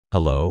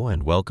Hello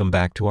and welcome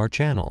back to our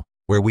channel,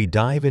 where we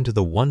dive into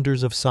the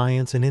wonders of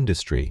science and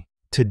industry.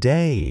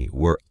 Today,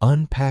 we're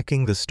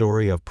unpacking the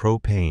story of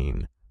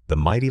propane, the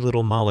mighty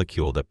little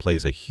molecule that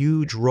plays a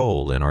huge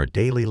role in our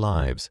daily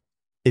lives.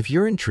 If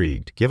you're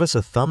intrigued, give us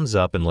a thumbs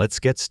up and let's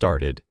get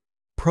started.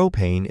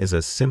 Propane is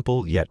a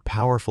simple yet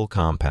powerful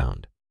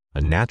compound, a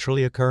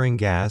naturally occurring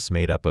gas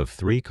made up of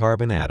 3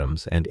 carbon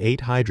atoms and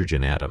 8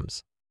 hydrogen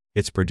atoms.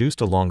 It's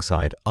produced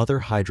alongside other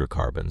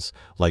hydrocarbons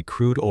like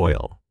crude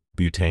oil,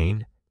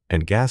 butane,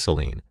 and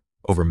gasoline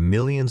over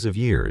millions of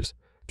years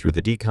through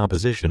the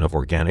decomposition of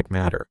organic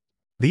matter.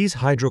 These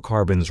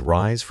hydrocarbons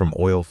rise from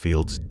oil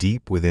fields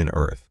deep within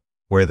Earth,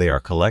 where they are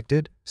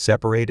collected,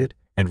 separated,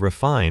 and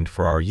refined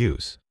for our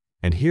use.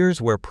 And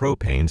here's where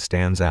propane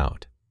stands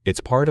out.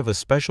 It's part of a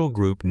special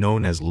group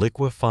known as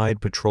liquefied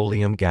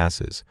petroleum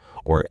gases,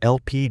 or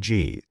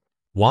LPG.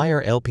 Why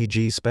are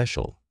LPG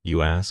special,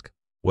 you ask?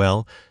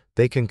 Well,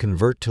 they can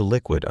convert to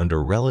liquid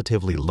under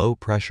relatively low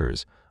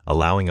pressures,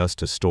 allowing us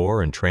to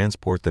store and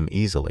transport them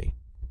easily.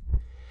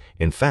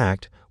 In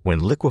fact, when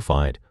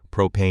liquefied,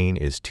 propane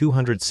is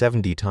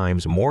 270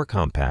 times more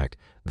compact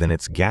than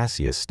its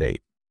gaseous state.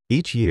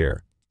 Each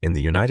year, in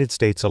the United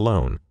States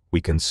alone,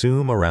 we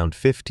consume around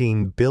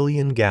 15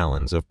 billion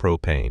gallons of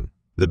propane.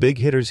 The big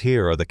hitters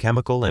here are the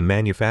chemical and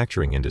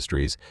manufacturing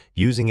industries,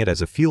 using it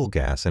as a fuel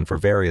gas and for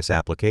various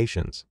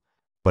applications.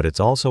 But it's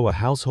also a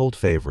household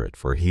favorite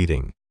for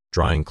heating,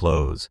 drying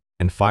clothes,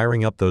 and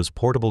firing up those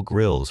portable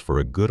grills for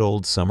a good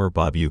old summer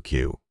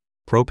barbecue.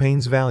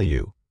 Propane's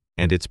value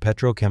and its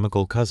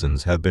petrochemical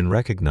cousins have been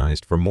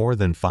recognized for more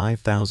than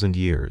 5,000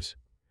 years.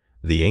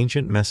 The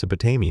ancient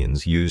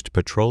Mesopotamians used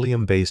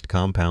petroleum-based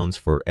compounds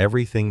for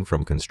everything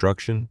from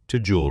construction to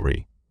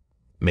jewelry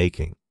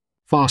making.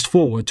 Fast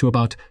forward to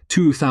about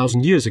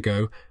 2,000 years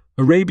ago,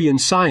 Arabian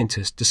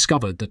scientists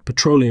discovered that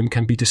petroleum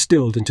can be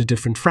distilled into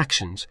different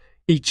fractions,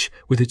 each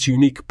with its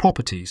unique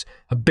properties,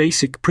 a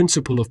basic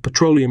principle of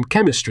petroleum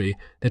chemistry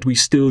that we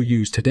still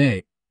use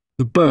today.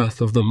 The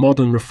birth of the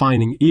modern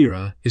refining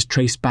era is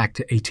traced back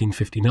to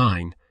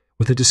 1859,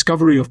 with the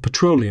discovery of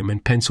petroleum in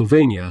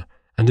Pennsylvania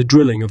and the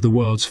drilling of the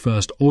world's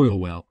first oil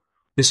well.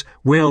 This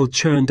well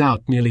churned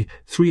out nearly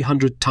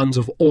 300 tons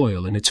of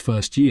oil in its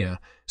first year,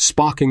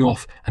 sparking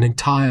off an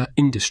entire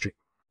industry.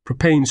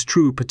 Propane's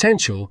true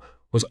potential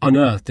was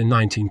unearthed in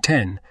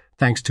 1910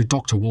 thanks to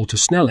Dr. Walter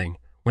Snelling.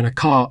 When a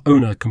car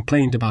owner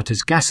complained about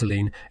his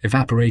gasoline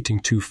evaporating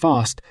too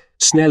fast,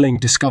 Snelling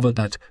discovered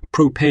that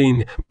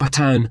propane,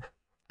 butane,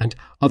 and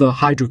other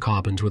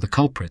hydrocarbons were the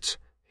culprits.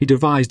 He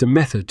devised a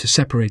method to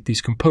separate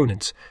these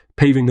components,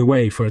 paving the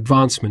way for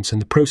advancements in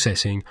the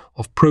processing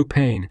of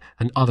propane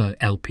and other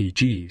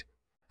LPGs.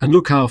 And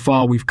look how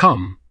far we've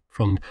come.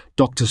 From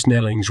Dr.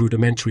 Snelling's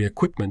rudimentary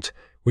equipment,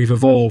 we've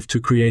evolved to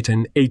create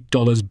an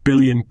 $8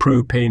 billion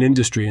propane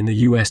industry in the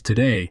US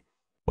today.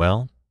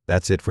 Well,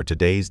 that's it for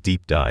today's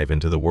deep dive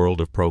into the world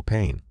of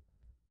propane.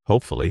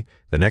 Hopefully,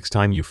 the next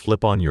time you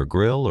flip on your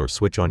grill or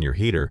switch on your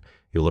heater,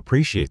 you'll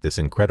appreciate this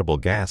incredible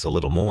gas a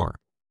little more.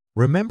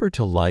 Remember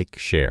to like,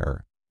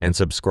 share, and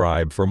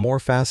subscribe for more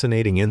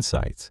fascinating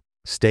insights.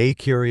 Stay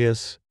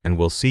curious, and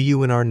we'll see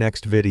you in our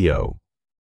next video.